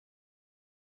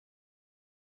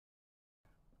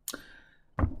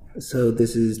So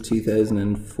this is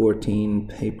 2014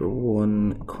 paper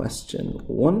 1 question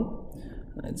 1.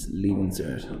 It's leaving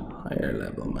cert higher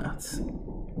level maths.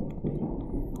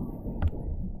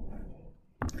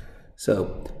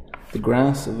 So the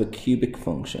graph of a cubic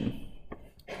function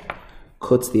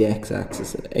cuts the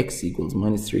x-axis at x equals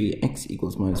 -3, x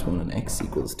equals -1, and x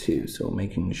equals 2. So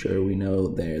making sure we know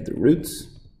they're the roots.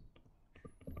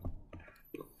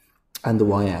 And the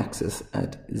y-axis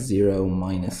at 0,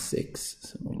 -6.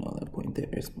 So we know that point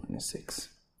there is -6.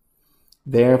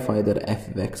 Verify that f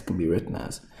of x can be written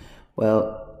as. Well,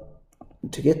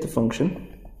 to get the function,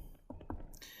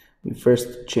 we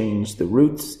first change the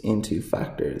roots into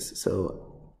factors. So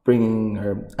bringing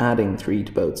or adding 3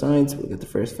 to both sides, we'll get the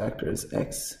first factor as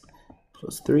x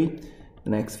plus 3,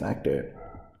 the next factor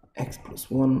x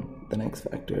plus 1, the next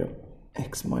factor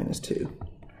x minus 2.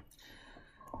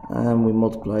 And we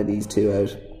multiply these two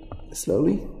out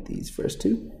slowly, these first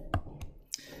two.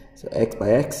 So x by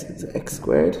x is x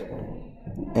squared,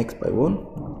 x by 1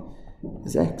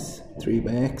 is x, 3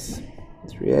 by x,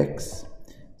 3x,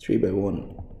 3 by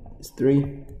 1 is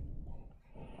 3,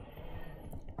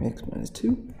 x minus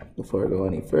 2. Before I go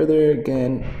any further,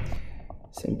 again,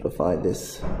 simplify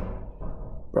this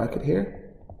bracket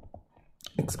here.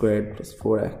 X squared plus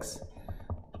 4x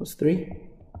plus 3,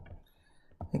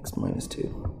 x minus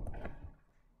 2.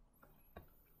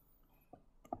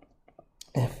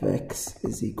 fx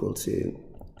is equal to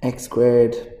x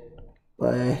squared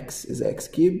by x is x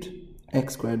cubed,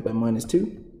 x squared by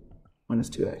 -2, minus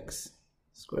 2x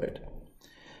squared.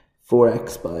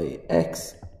 4x by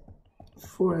x,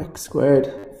 4x squared,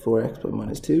 4x by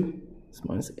 -2 is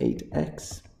minus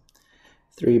 8x.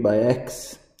 3 by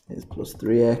x is plus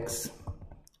 3x,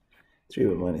 3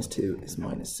 by -2 is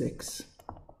minus 6.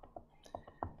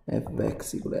 f of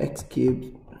x equal to x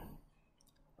cubed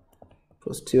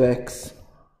plus 2x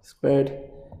squared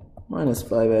minus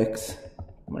 5x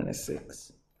minus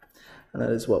 6. And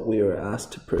that is what we were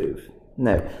asked to prove.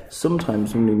 Now,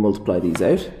 sometimes when we multiply these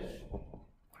out,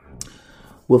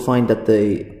 we'll find that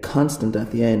the constant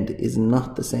at the end is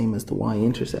not the same as the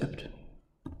y-intercept.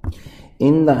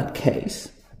 In that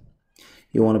case,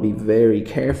 you want to be very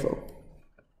careful.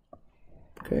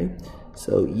 Okay?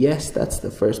 So yes, that's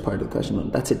the first part of the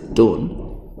question. That's it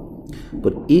done.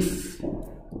 But if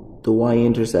the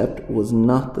y-intercept was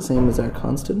not the same as our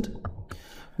constant,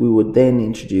 we would then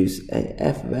introduce a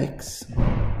f of x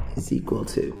is equal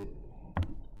to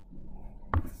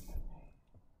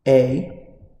a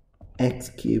x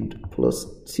cubed plus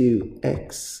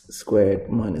 2x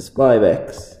squared minus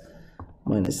 5x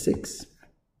minus 6.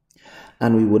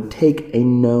 And we would take a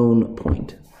known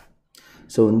point.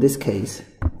 So in this case,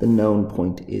 the known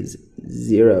point is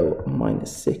 0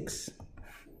 minus 6.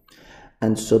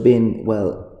 And sub in,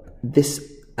 well, this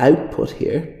output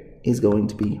here is going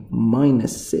to be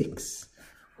minus 6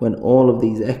 when all of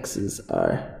these x's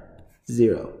are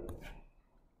 0.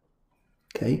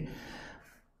 Okay?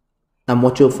 And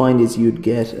what you'll find is you'd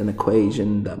get an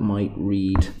equation that might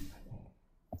read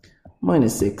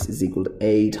minus 6 is equal to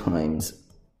a times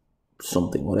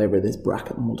something, whatever this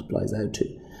bracket multiplies out to.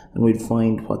 And we'd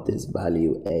find what this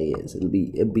value a is.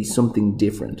 It'd be something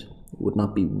different. It would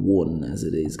not be 1 as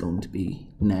it is going to be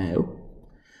now.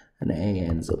 And a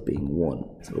ends up being 1.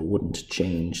 So it wouldn't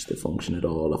change the function at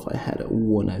all if I had a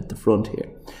 1 out the front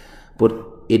here. But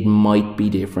it might be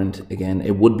different. Again,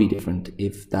 it would be different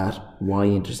if that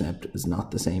y-intercept is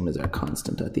not the same as our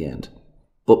constant at the end.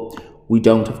 But we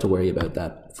don't have to worry about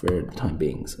that for the time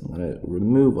being. So I'm going to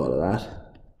remove all of that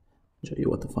and show you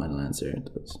what the final answer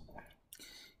does.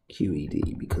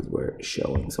 QED, because we're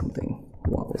showing something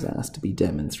what was asked to be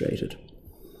demonstrated.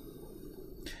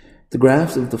 The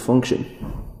graphs of the function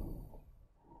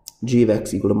g of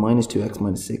x equal to -2x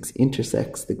minus 6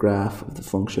 intersects the graph of the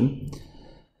function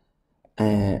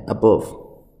above.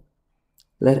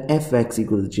 Let f of x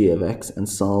equal to g of x and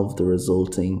solve the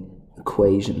resulting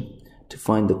equation to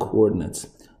find the coordinates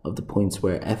of the points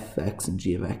where f of x and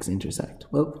g of x intersect.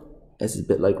 Well, this is a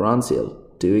bit like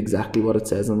Ronseal. Do exactly what it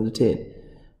says on the tin.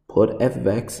 Put f of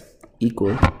x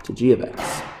equal to g of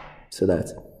x. So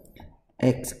that's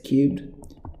x cubed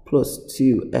plus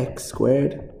 2x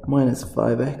squared minus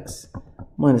 5x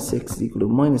minus 6 is equal to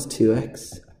minus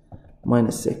 2x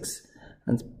minus 6.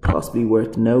 And it's possibly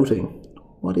worth noting,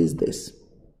 what is this?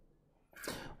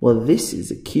 Well, this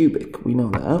is a cubic, we know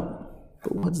that.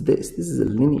 But what's this? This is a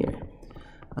linear.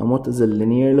 And what does a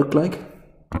linear look like?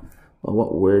 Well,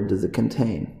 what word does it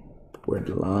contain? The word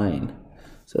line.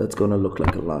 So it's going to look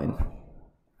like a line.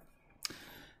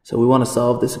 So we want to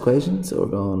solve this equation. So we're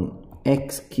going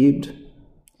x cubed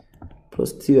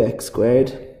plus 2x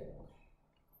squared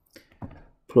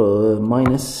plus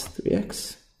minus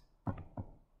 3x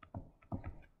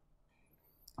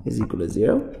is equal to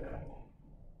 0.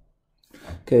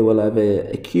 Okay, well I have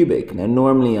a cubic. Now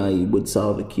normally I would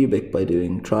solve a cubic by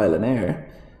doing trial and error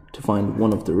to find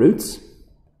one of the roots.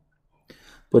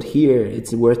 But here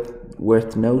it's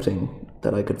worth noting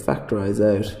that I could factorize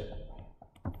out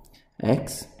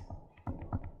x,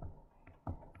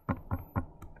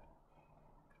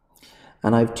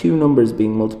 and I have two numbers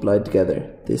being multiplied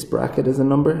together. This bracket is a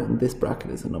number and this bracket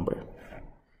is a number.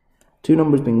 Two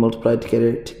numbers being multiplied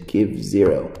together to give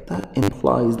 0. That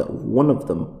implies that one of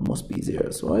them must be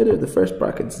 0. So either the first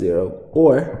bracket is 0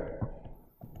 or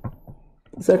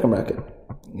the second bracket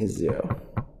is 0.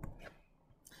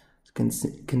 So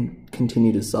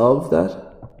continue to solve that.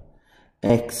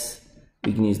 X,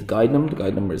 we can use the guide number. The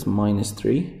guide number is minus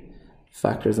 3.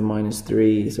 Factors of minus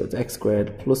 3, so it's x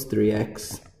squared plus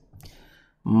 3x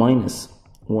minus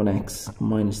 1x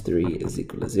minus 3 is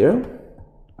equal to 0.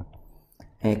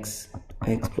 X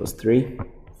plus 3,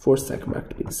 force the second bracket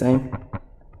to be the same.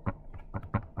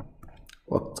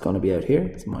 What's going to be out here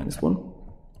is minus 1,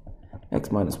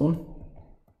 x minus 1,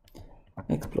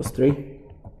 x plus 3,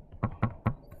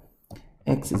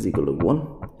 x is equal to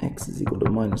 1, x is equal to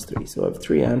minus 3. So I have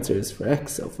 3 answers for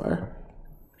x so far.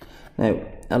 Now,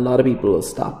 a lot of people will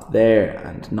stop there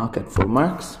and not get full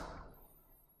marks.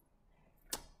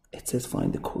 It says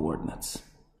find the coordinates.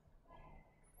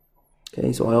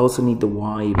 Okay, so I also need the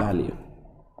y value.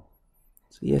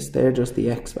 So yes, they're just the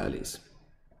x values.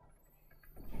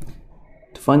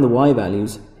 To find the y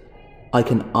values, I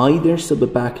can either sub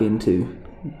it back into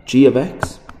g of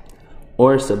x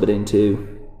or sub it into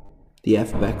the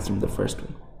f of x from the first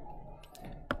one.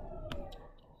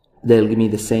 They'll give me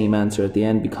the same answer at the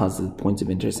end because of the points of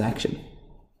intersection.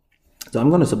 So I'm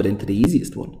going to sub it into the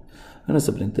easiest one. I'm going to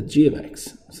sub it into g of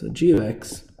x. So g of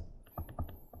x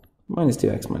minus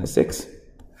 2x minus 6,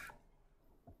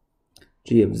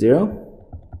 g of 0,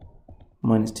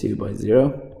 minus 2 by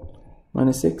 0,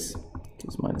 minus 6,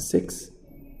 gives minus 6,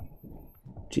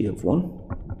 g of 1,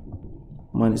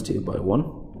 minus 2 by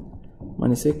 1,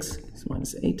 minus 6, is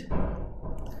minus 8,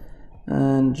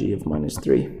 and g of minus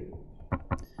 3,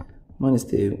 minus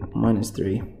 2, minus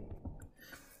 3,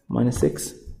 minus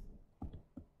 6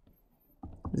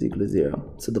 is equal to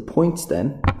 0. So the points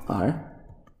then are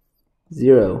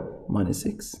 0, minus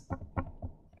 6,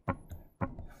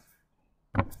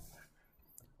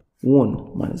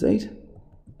 1, minus 8,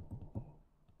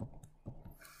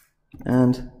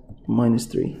 and minus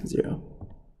 3, 0.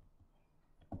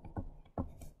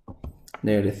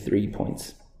 They're the 3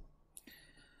 points.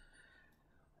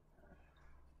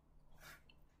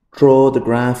 Draw the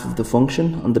graph of the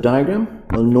function on the diagram.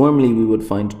 Well, normally we would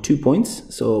find 2 points,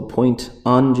 so a point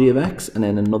on g of x and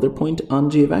then another point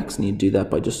on g of x, and you do that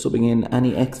by just subbing in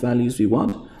any x values we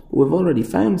want. But we've already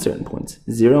found certain points.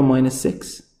 0, minus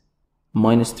 6,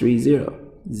 minus 3,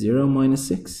 0. 0, minus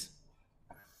 6.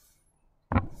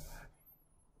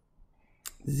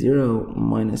 0,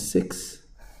 minus 6.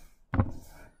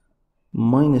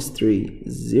 Minus 3,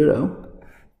 0.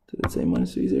 Did it say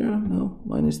minus 3, 0? No,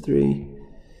 minus 3.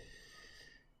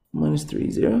 Minus 3,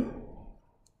 0.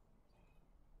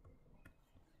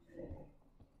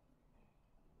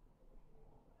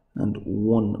 And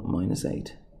 1, minus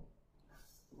 8.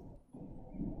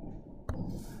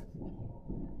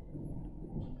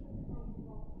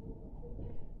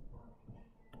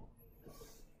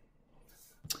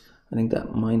 I think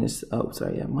that minus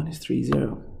 3,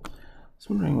 0. I was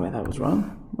wondering why that was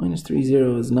wrong. Minus 3,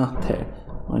 0 is not there.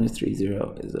 Minus 3,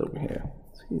 0 is over here.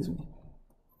 Excuse me.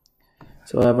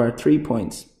 So I have our 3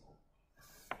 points.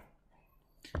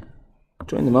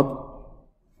 Join them up.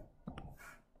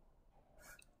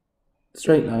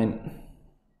 Straight line.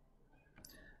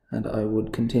 And I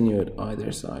would continue it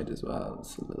either side as well.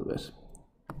 It's a little bit.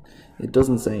 It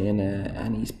doesn't say in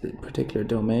any particular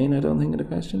domain, I don't think, in the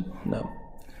question. No.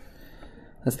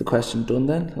 That's the question done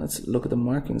then. Let's look at the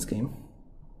marking scheme.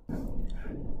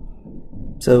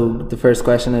 So the first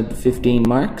question had 15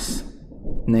 marks.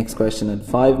 Next question had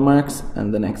 5 marks,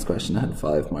 and the next question had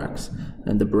 5 marks.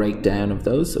 And the breakdown of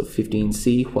those, so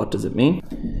 15C, what does it mean?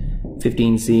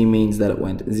 15C means that it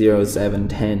went 0, 7,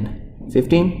 10,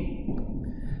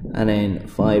 15. And then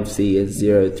 5C is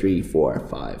 0, 3, 4,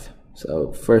 5.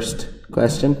 So first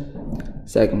question,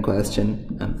 second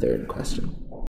question, and third question.